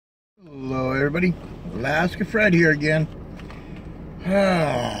everybody, Alaska Fred here again.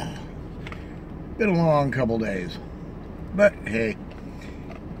 Been a long couple days, but hey,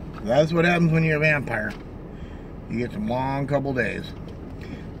 that's what happens when you're a vampire. You get some long couple days,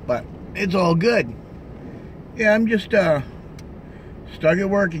 but it's all good. Yeah, I'm just stuck at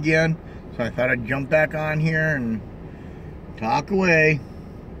work again, so I thought I'd jump back on here and talk away.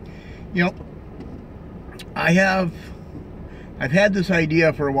 You know, I've had this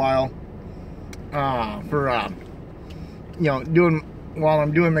idea for a while, you know, while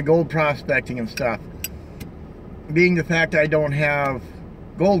I'm doing the gold prospecting and stuff. Being the fact I don't have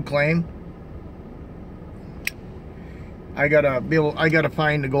gold claim, I gotta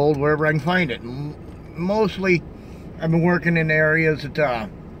find the gold wherever I can find it. Mostly, I've been working in areas that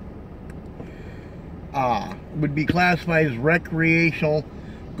would be classified as recreational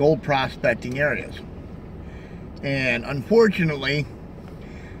gold prospecting areas. And unfortunately,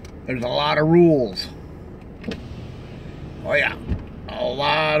 there's a lot of rules. Oh yeah, a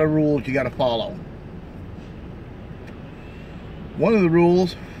lot of rules you got to follow. One of the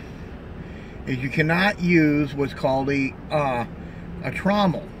rules is you cannot use what's called a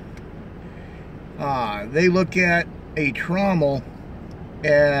trommel. They look at a trommel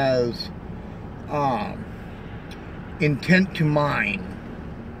as intent to mine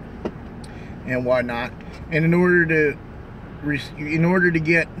and whatnot. And in order to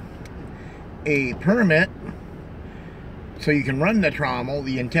get a permit, so you can run the trommel,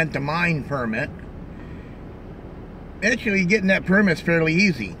 the intent to mine permit, actually getting that permit's fairly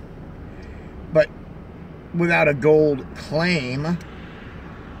easy. But without a gold claim,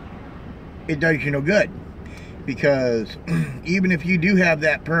 it does you no good. Because even if you do have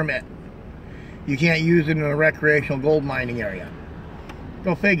that permit, you can't use it in a recreational gold mining area.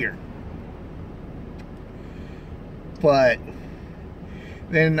 Go figure. But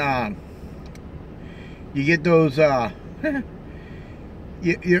then you get those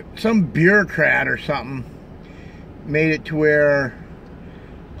some bureaucrat or something made it to where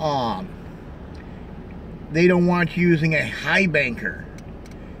they don't want you using a high banker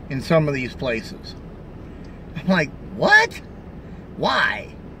in some of these places. I'm like, what?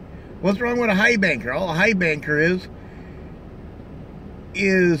 Why? What's wrong with a high banker? All a high banker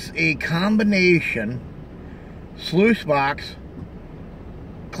is a combination sluice box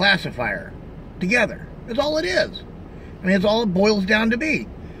classifier together. That's all it is. I mean, it's all it boils down to be.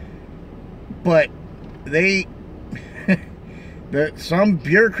 But some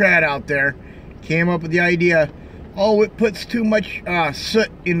bureaucrat out there came up with the idea, oh, it puts too much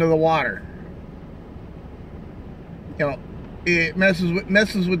soot into the water. You know, it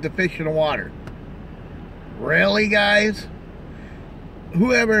messes with the fish in the water. Really, guys?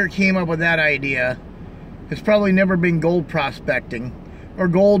 Whoever came up with that idea has probably never been gold prospecting or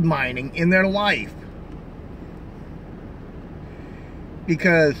gold mining in their life.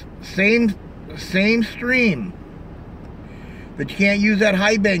 Because same stream that you can't use that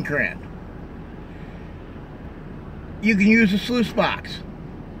high banker in, you can use a sluice box.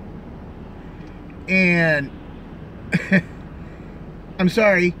 And I'm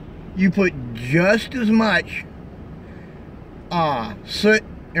sorry, you put just as much soot,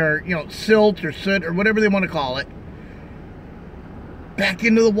 or you know, silt or soot or whatever they want to call it, back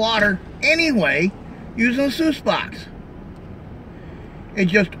into the water anyway using a sluice box. It's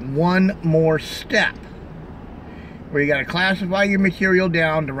just one more step where you got to classify your material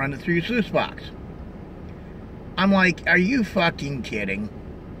down to run it through your sluice box. I'm like, are you fucking kidding?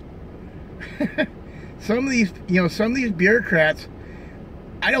 Some of these bureaucrats,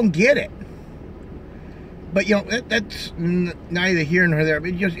 I don't get it. But you know, that's neither here nor there.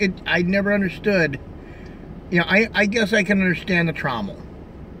 But I never understood. You know, I guess I can understand the trommel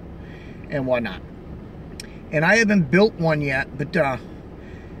and whatnot. And I haven't built one yet, but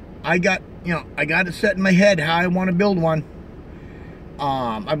I got it set in my head how I want to build one.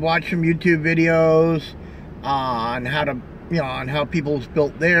 I've watched some YouTube videos on how people's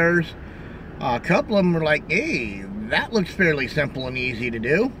built theirs. A couple of them were like, hey, that looks fairly simple and easy to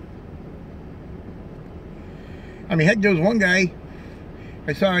do. I mean, heck, there was one guy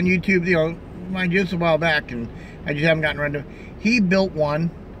I saw on YouTube, you know, mind you, just a while back, and I just haven't gotten around to it. He built one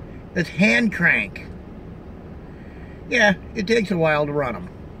that's hand crank. Yeah, it takes a while to run them.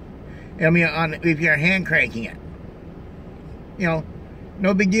 I mean, if you're hand cranking it, you know,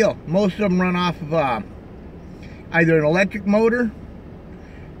 no big deal. Most of them run off of either an electric motor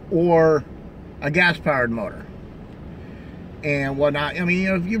or a gas-powered motor and whatnot. I mean, you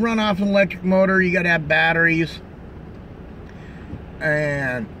know, if you run off an electric motor, you got to have batteries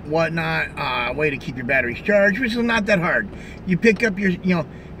and whatnot, way to keep your batteries charged, which is not that hard. You pick up your, you know,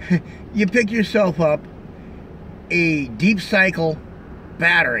 you pick yourself up a deep cycle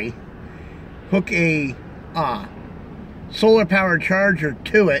battery, hook a solar powered charger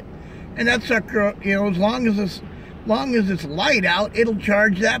to it, and that sucker, you know, as long as it's light out, it'll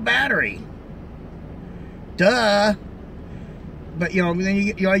charge that battery. Duh. But you know, then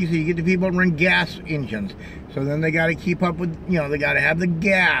you get, like you said, you get the people that run gas engines, so then they got to keep up with, you know, they got to have the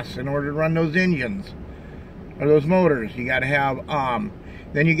gas in order to run those engines or those motors. You got to have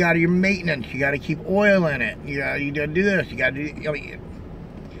then you got your maintenance. You got to keep oil in it. You got to do this. You got to do, you know,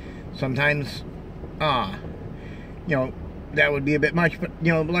 sometimes you know, that would be a bit much. But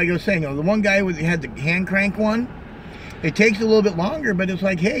you know, like I was saying, you know, the one guy who had the hand crank one, it takes a little bit longer, but it's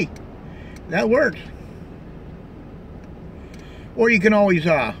like, hey, that works. Or you can always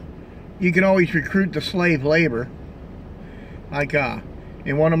recruit the slave labor. Like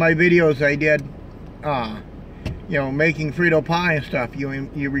in one of my videos I did, you know, making Frito pie and stuff.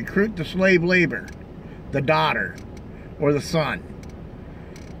 You recruit the slave labor, the daughter or the son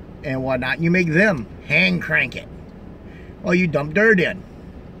and whatnot. You make them hand crank it. Well, you dump dirt in.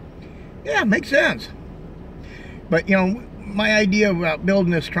 Yeah, makes sense. But you know, my idea about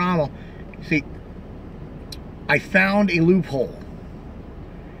building this trommel, see, I found a loophole,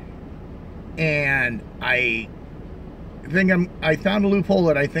 and I found a loophole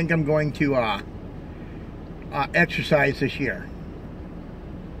that I think I'm going to exercise this year.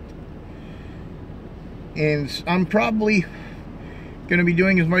 And I'm probably going to be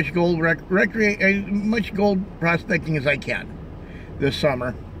doing as much gold prospecting as I can this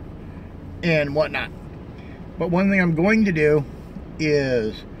summer and whatnot. But one thing I'm going to do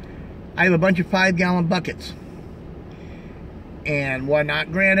is I have a bunch of 5-gallon buckets and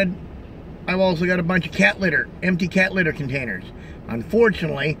whatnot. Granted, I've also got a bunch of cat litter, empty cat litter containers.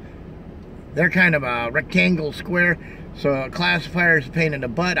 Unfortunately, they're kind of a rectangle square, so a classifier is a pain in the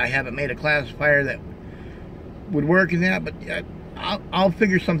butt. I haven't made a classifier that would work in that, but I'll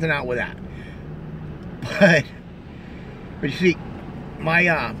figure something out with that. But you see,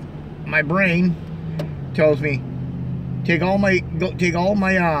 my brain tells me take all my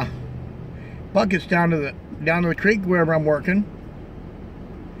buckets down to the creek wherever I'm working,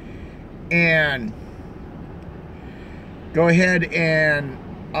 and go ahead and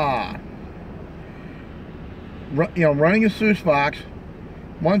running a sluice box.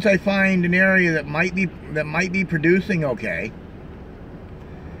 Once I find an area that might be producing okay,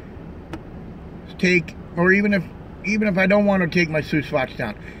 or even if I don't want to take my sluice box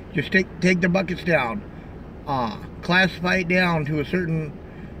down, just take the buckets down, classify it down to a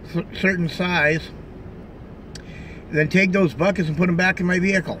certain size, then take those buckets and put them back in my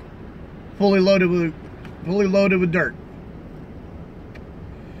vehicle, fully loaded with dirt.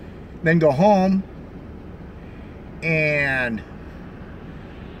 Then go home and,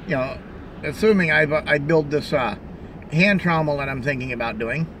 you know, assuming I build this hand trommel that I'm thinking about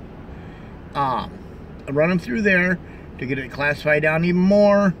doing, run them through there to get it classified down even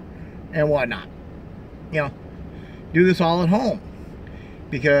more and whatnot. You know, do this all at home,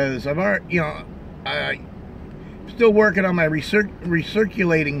 because I've already, you know, I'm still working on my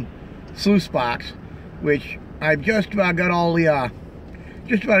recirculating sluice box, which I've just about got all the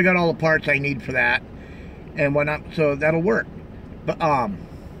parts I need for that and whatnot, so that'll work. But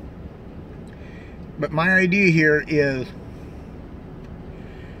my idea here is,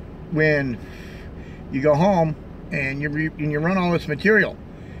 when you go home and you run all this material,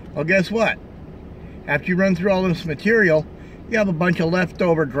 well, guess what? After you run through all this material, you have a bunch of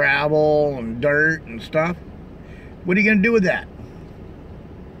leftover gravel and dirt and stuff. What are you going to do with that?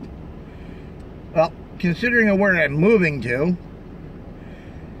 Well, considering where I'm moving to,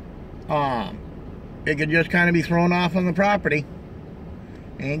 it could just kind of be thrown off on the property.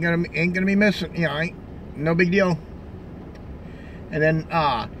 Ain't gonna be missing, you know, no big deal. And then you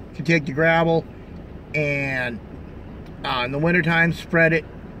can take the gravel and in the wintertime spread it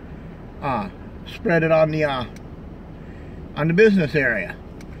on the business area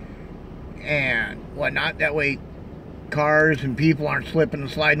and whatnot. That way cars and people aren't slipping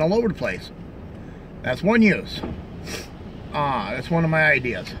and sliding all over the place. That's one use. That's one of my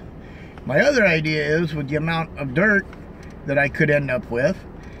ideas. My other idea is, with the amount of dirt that I could end up with,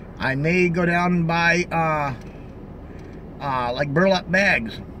 I may go down and buy like burlap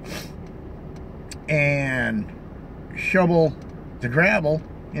bags and shovel the gravel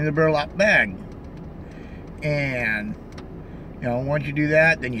in the burlap bag. And you know, once you do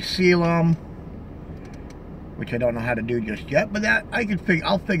that, then you seal them, which I don't know how to do just yet, but that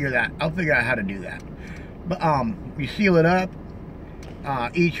I'll figure out how to do that. But you seal it up.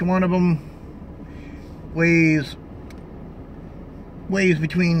 Each one of them weighs weighs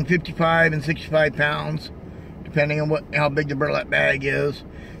between 55 and 65 pounds, depending on how big the burlap bag is.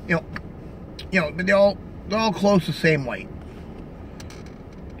 But they're all close to the same weight.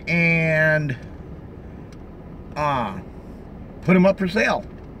 And put them up for sale.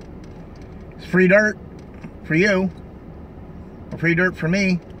 It's free dirt for you, or free dirt for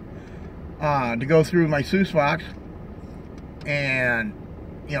me, to go through my Seuss box and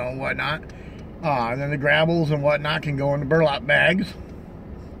whatnot. And then the gravels and whatnot can go in the burlap bags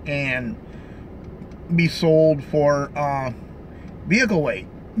and be sold for vehicle weight,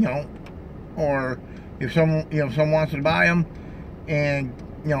 or if someone wants to buy them and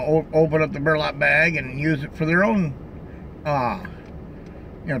open up the burlap bag and use it for their own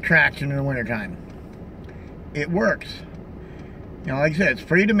traction in the wintertime. It works. Like I said, it's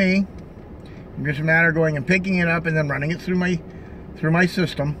free to me. It's just a matter of going and picking it up and then running it through my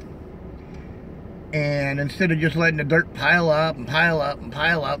system. And instead of just letting the dirt pile up and pile up and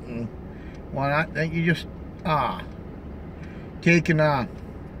pile up and whatnot, then you just take and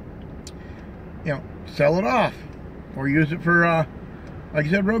sell it off, or use it for like I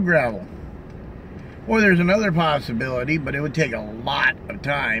said, road gravel. Or there's another possibility, but it would take a lot of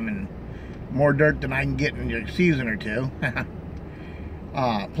time and more dirt than I can get in a season or two.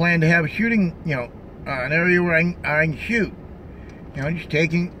 Plan to have a shooting, an area where I can shoot. Just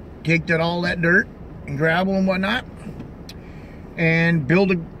take all that dirt and gravel and whatnot, and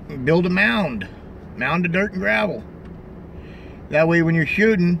build a mound of dirt and gravel. That way, when you're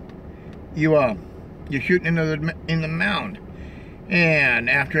shooting, you're shooting in the mound. And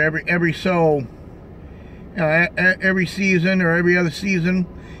after every season or every other season,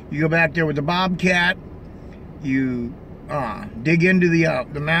 you go back there with the Bobcat. You dig into the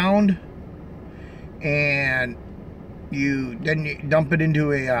mound, and you dump it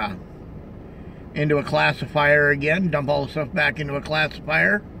into a classifier again. Dump all the stuff back into a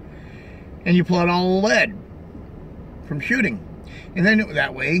classifier, and you pull out all the lead from shooting. And then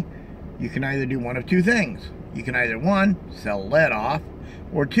that way, you can either do one of two things. You can either, one, sell lead off,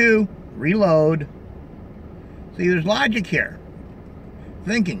 or two, reload. See, there's logic here.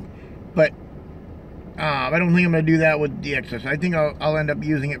 Thinking. But I don't think I'm going to do that with the excess. I think I'll end up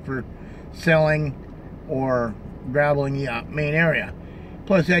using it for selling or graveling the main area.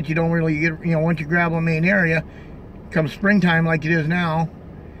 Plus that you don't really get, once you gravel the main area, come springtime like it is now,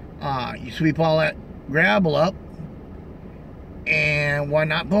 you sweep all that gravel up and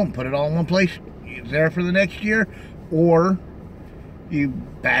whatnot, boom, put it all in one place. It's there for the next year, or you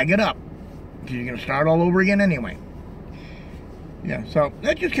bag it up, because you're going to start all over again anyway. Yeah, so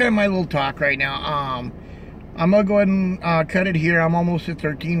that's just kind of my little talk right now. I'm going to go ahead and cut it here. I'm almost at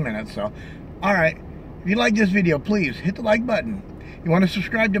 13 minutes, so. Alright, if you like this video, please hit the like button. If you want to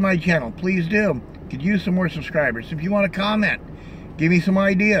subscribe to my channel, please do. Could use some more subscribers. If you want to comment, give me some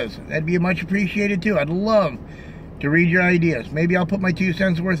ideas. That'd be much appreciated too. I'd love to read your ideas. Maybe I'll put my 2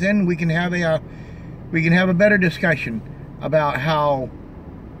 cents worth in. We can have a better discussion about how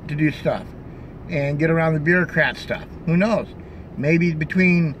to do stuff and get around the bureaucrat stuff. Who knows? Maybe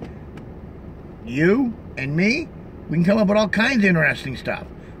between you and me, we can come up with all kinds of interesting stuff.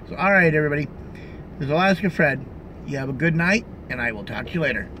 So, all right, everybody. This is Alaska Fred. You have a good night, and I will talk to you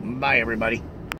later. Bye, everybody.